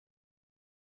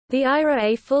The Ira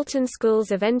A. Fulton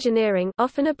Schools of Engineering,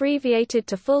 often abbreviated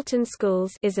to Fulton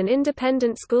Schools, is an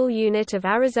independent school unit of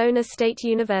Arizona State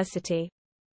University.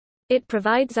 It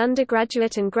provides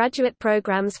undergraduate and graduate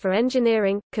programs for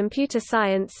engineering, computer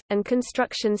science, and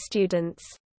construction students.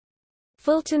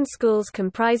 Fulton Schools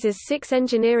comprises 6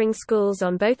 engineering schools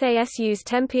on both ASU's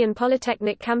Tempe and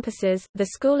Polytechnic campuses, the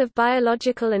School of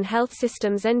Biological and Health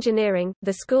Systems Engineering,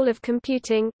 the School of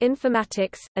Computing,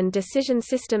 Informatics, and Decision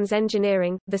Systems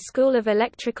Engineering, the School of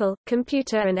Electrical,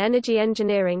 Computer and Energy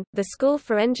Engineering, the School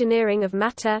for Engineering of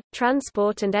Matter,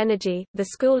 Transport and Energy, the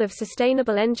School of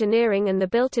Sustainable Engineering and the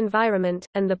Built Environment,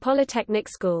 and the Polytechnic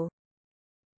School.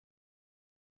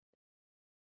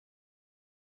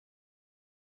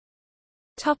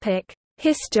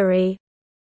 History.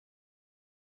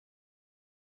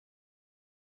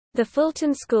 The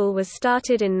Fulton School was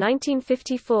started in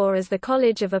 1954 as the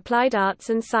College of Applied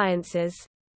Arts and Sciences.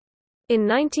 In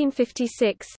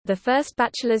 1956, the first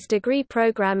bachelor's degree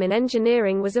program in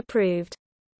engineering was approved.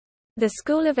 The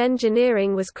School of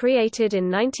Engineering was created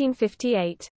in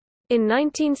 1958. In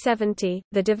 1970,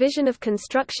 the Division of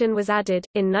Construction was added.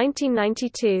 In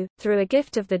 1992, through a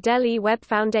gift of the Del E. Webb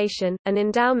Foundation, an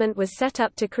endowment was set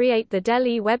up to create the Del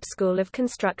E. Webb School of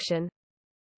Construction.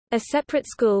 A separate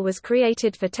school was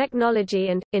created for technology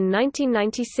and, in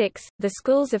 1996, the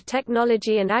schools of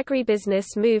technology and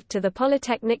agribusiness moved to the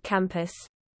Polytechnic campus.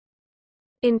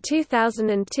 In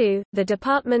 2002, the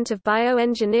Department of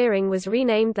Bioengineering was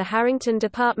renamed the Harrington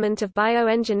Department of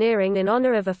Bioengineering in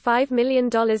honor of a $5 million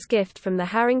gift from the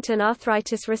Harrington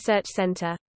Arthritis Research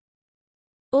Center.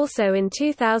 Also in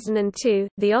 2002,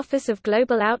 the Office of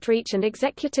Global Outreach and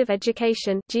Executive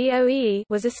Education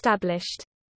was established.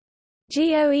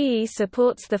 GOEE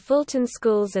supports the Fulton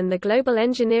Schools and the global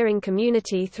engineering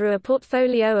community through a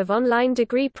portfolio of online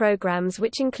degree programs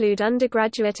which include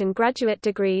undergraduate and graduate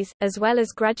degrees, as well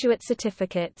as graduate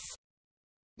certificates.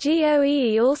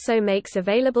 GOEE also makes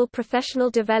available professional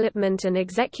development and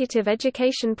executive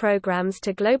education programs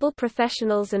to global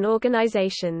professionals and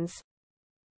organizations.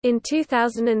 In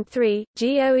 2003,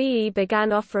 GOEE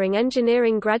began offering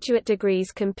engineering graduate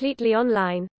degrees completely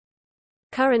online.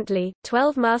 Currently,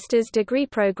 12 master's degree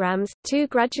programs, 2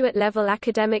 graduate-level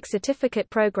academic certificate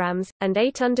programs, and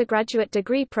 8 undergraduate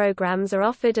degree programs are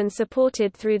offered and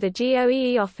supported through the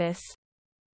GOEE office.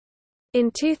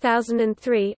 In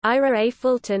 2003, Ira A.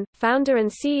 Fulton, founder and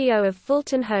CEO of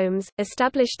Fulton Homes,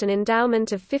 established an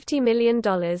endowment of $50 million.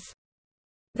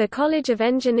 The College of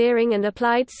Engineering and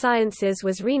Applied Sciences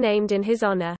was renamed in his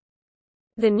honor.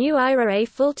 The new Ira A.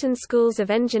 Fulton Schools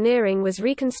of Engineering was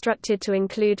reconstructed to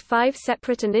include 5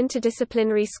 separate and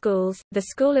interdisciplinary schools, the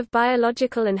School of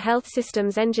Biological and Health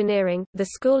Systems Engineering, the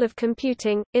School of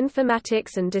Computing,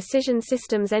 Informatics and Decision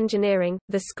Systems Engineering,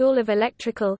 the School of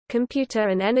Electrical, Computer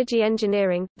and Energy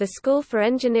Engineering, the School for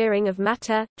Engineering of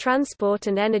Matter, Transport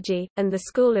and Energy, and the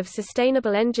School of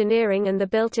Sustainable Engineering and the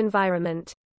Built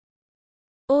Environment.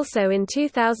 Also in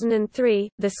 2003,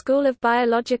 the School of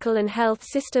Biological and Health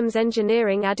Systems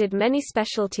Engineering added many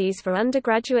specialties for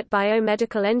undergraduate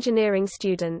biomedical engineering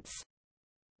students.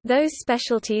 Those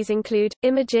specialties include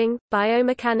imaging,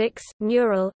 biomechanics,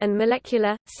 neural, and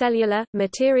molecular, cellular,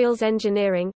 materials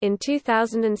engineering. In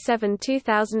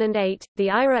 2007-2008, the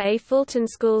Ira A. Fulton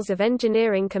Schools of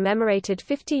Engineering commemorated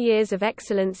 50 years of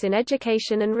excellence in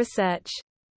education and research.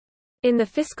 In the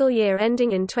fiscal year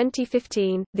ending in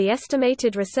 2015, the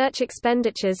estimated research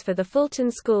expenditures for the Fulton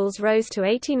Schools rose to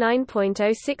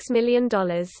 $89.06 million.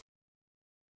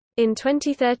 In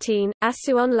 2013,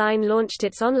 ASU Online launched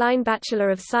its online Bachelor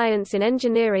of Science in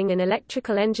Engineering and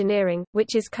Electrical Engineering,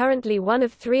 which is currently one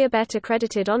of 3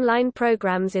 ABET-accredited online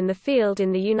programs in the field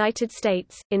in the United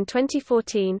States. In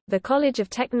 2014, the College of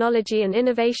Technology and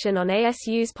Innovation on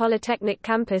ASU's Polytechnic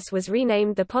campus was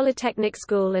renamed the Polytechnic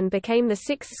School and became the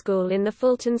 6th school in the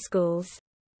Fulton Schools.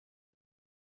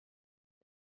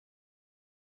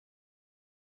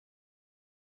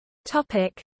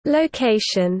 Topic: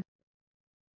 Location.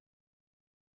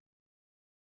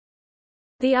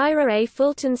 The Ira A.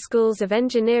 Fulton Schools of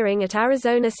Engineering at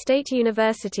Arizona State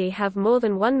University have more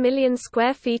than 1 million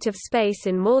square feet of space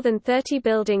in more than 30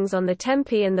 buildings on the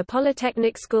Tempe and the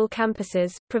Polytechnic School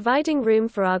campuses, providing room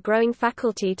for our growing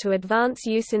faculty to advance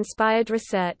use-inspired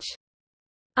research.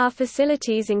 Our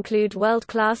facilities include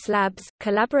world-class labs,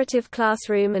 collaborative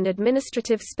classroom and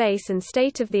administrative space and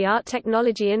state-of-the-art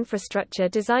technology infrastructure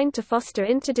designed to foster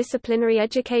interdisciplinary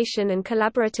education and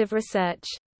collaborative research.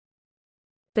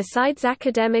 Besides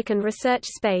academic and research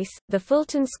space, the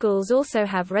Fulton Schools also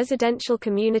have residential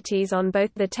communities on both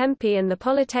the Tempe and the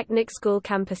Polytechnic School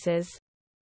campuses.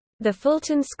 The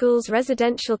Fulton School's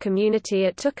residential community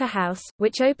at Tucker House,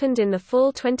 which opened in the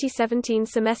fall 2017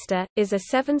 semester, is a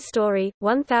 7-story,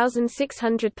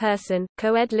 1,600-person,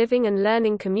 co-ed living and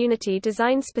learning community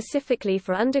designed specifically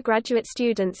for undergraduate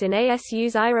students in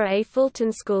ASU's Ira A.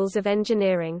 Fulton Schools of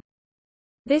Engineering.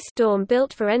 This dorm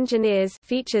built for engineers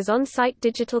features on-site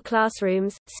digital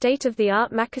classrooms,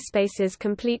 state-of-the-art makerspaces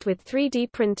complete with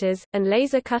 3D printers, and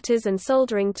laser cutters and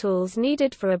soldering tools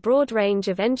needed for a broad range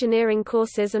of engineering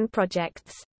courses and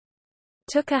projects.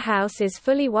 Tucker House is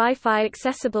fully Wi-Fi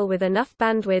accessible with enough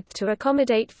bandwidth to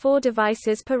accommodate 4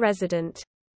 devices per resident.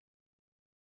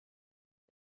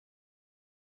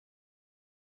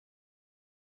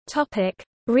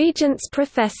 Regents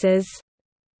professors.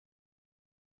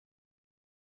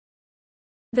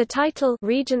 The title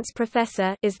Regents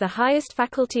Professor is the highest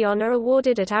faculty honor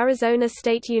awarded at Arizona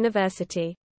State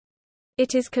University.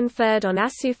 It is conferred on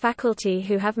ASU faculty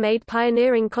who have made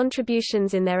pioneering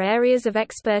contributions in their areas of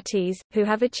expertise, who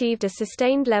have achieved a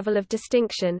sustained level of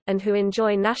distinction, and who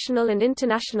enjoy national and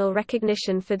international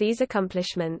recognition for these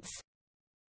accomplishments.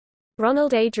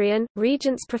 Ronald Adrian,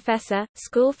 Regents Professor,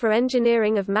 School for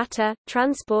Engineering of Matter,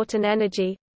 Transport and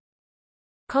Energy.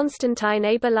 Constantine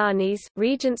A. Balanis,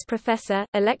 Regents Professor,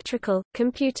 Electrical,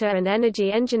 Computer and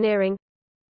Energy Engineering.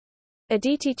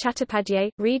 Aditi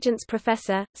Chattopadhyay, Regents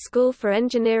Professor, School for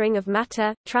Engineering of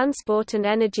Matter, Transport and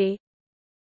Energy.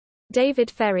 David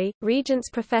Ferry, Regents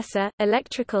Professor,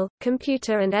 Electrical,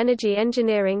 Computer and Energy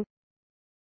Engineering.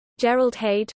 Gerald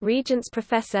Haid, Regents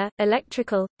Professor,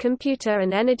 Electrical, Computer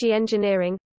and Energy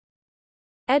Engineering.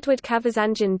 Edward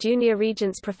Kavazanjan Jr.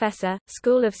 Regents Professor,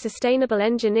 School of Sustainable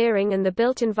Engineering and the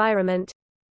Built Environment.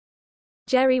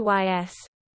 Jerry Y.S.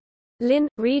 Lin,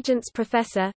 Regents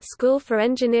Professor, School for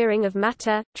Engineering of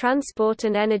Matter, Transport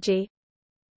and Energy.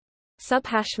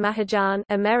 Subhash Mahajan,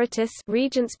 Emeritus,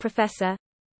 Regents Professor.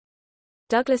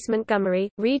 Douglas Montgomery,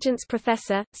 Regents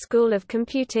Professor, School of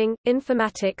Computing,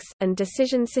 Informatics, and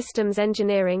Decision Systems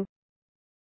Engineering.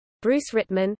 Bruce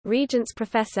Rittman, Regents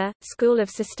Professor, School of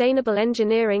Sustainable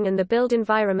Engineering and the Built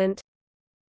Environment.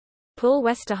 Paul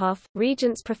Westerhoff,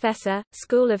 Regents Professor,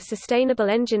 School of Sustainable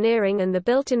Engineering and the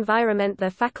Built Environment.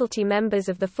 The faculty members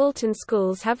of the Fulton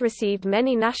Schools have received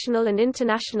many national and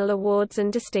international awards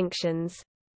and distinctions.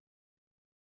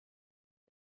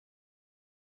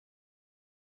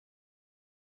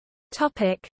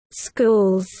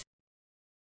 Schools.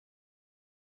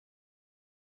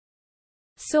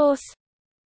 Source: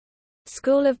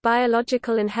 School of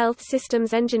Biological and Health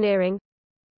Systems Engineering,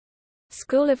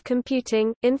 School of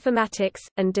Computing, Informatics,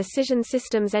 and Decision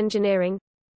Systems Engineering,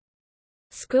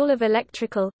 School of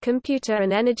Electrical, Computer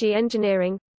and Energy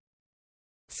Engineering,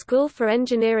 School for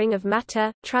Engineering of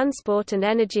Matter, Transport and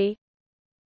Energy,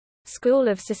 School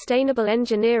of Sustainable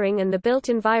Engineering and the Built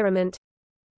Environment,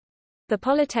 the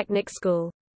Polytechnic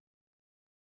School.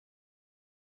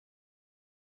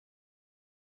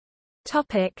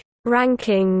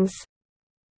 Rankings.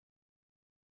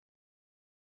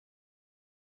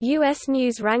 U.S.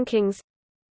 News Rankings.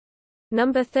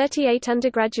 Number 38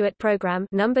 Undergraduate Program,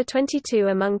 Number 22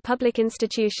 among public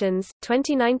institutions,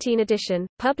 2019 edition,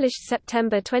 published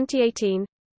September 2018.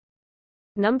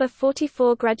 Number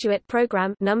 44 Graduate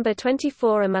Program, Number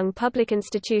 24 among public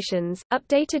institutions,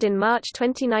 updated in March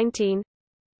 2019.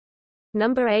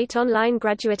 Number 8 Online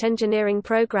Graduate Engineering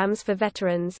Programs for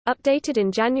Veterans, updated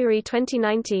in January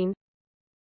 2019.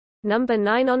 Number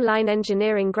 9 Online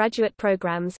Engineering Graduate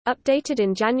Programs, updated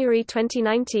in January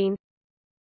 2019.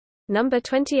 Number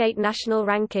 28 National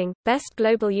Ranking, Best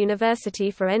Global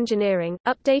University for Engineering,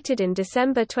 updated in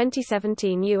December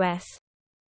 2017. U.S.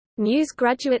 News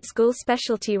Graduate School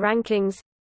Specialty Rankings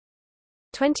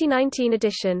 2019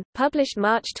 edition, published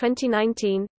March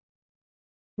 2019.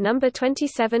 Number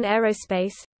 27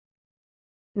 Aerospace.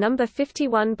 Number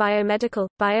 51 Biomedical,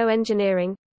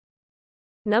 Bioengineering.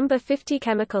 Number 50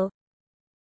 Chemical.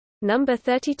 Number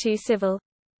 32 Civil.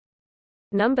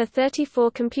 Number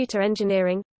 34 Computer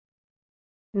Engineering.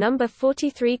 Number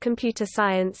 43 Computer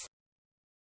Science.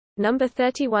 Number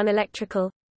 31 Electrical.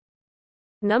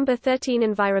 Number 13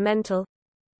 Environmental.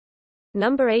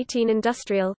 Number 18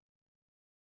 Industrial.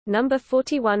 Number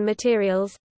 41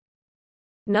 Materials.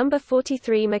 Number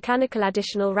 43 Mechanical.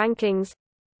 Additional rankings.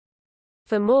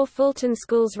 For more Fulton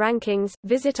Schools rankings,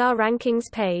 visit our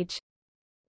rankings page.